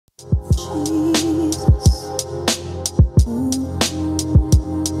Yeah.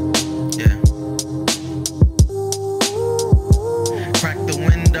 Crack the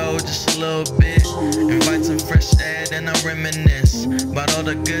window just a little bit, invite some fresh air, then I reminisce about all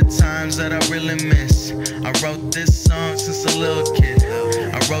the good times that I really miss. I wrote this song since a little kid.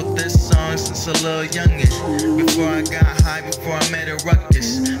 I wrote this song since a little youngin'. Before I got high, before I made it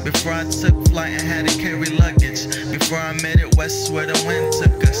ruckus, before I took flight and had to carry luggage, before I made it west where the wind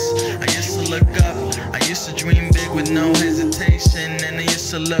took us. I used to look up, I used to dream big with no hesitation, and I used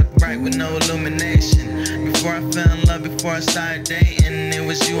to look bright with no illumination. Before I fell in love, before I started dating, it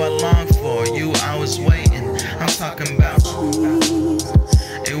was you I longed for, you I was waiting. I'm talking about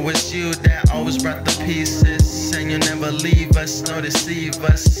it was you that always brought the pieces, and you'll never leave us nor deceive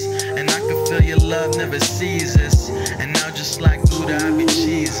us. And I can feel your love never ceases. And now just like Buddha I be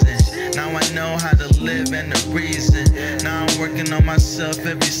cheesing. Now I know how to live and the reason. Now I'm working on myself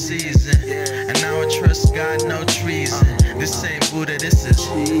every season. And now I trust God, no treason. This ain't Buddha, this is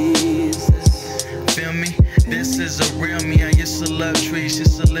Jesus. Feel me? This is a real me. I used to love trees,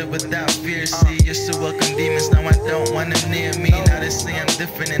 used to live without fear. See, used to welcome demons, now I don't want them near me. Now they say I'm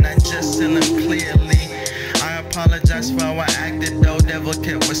different and I just tell them clearly. I apologize for how I acted though. Devil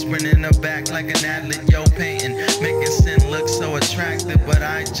kept whispering in the back like an athlete. Yo, painting, making sin look so attractive. But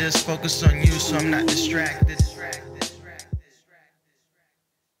I just focus on you so I'm not distracted.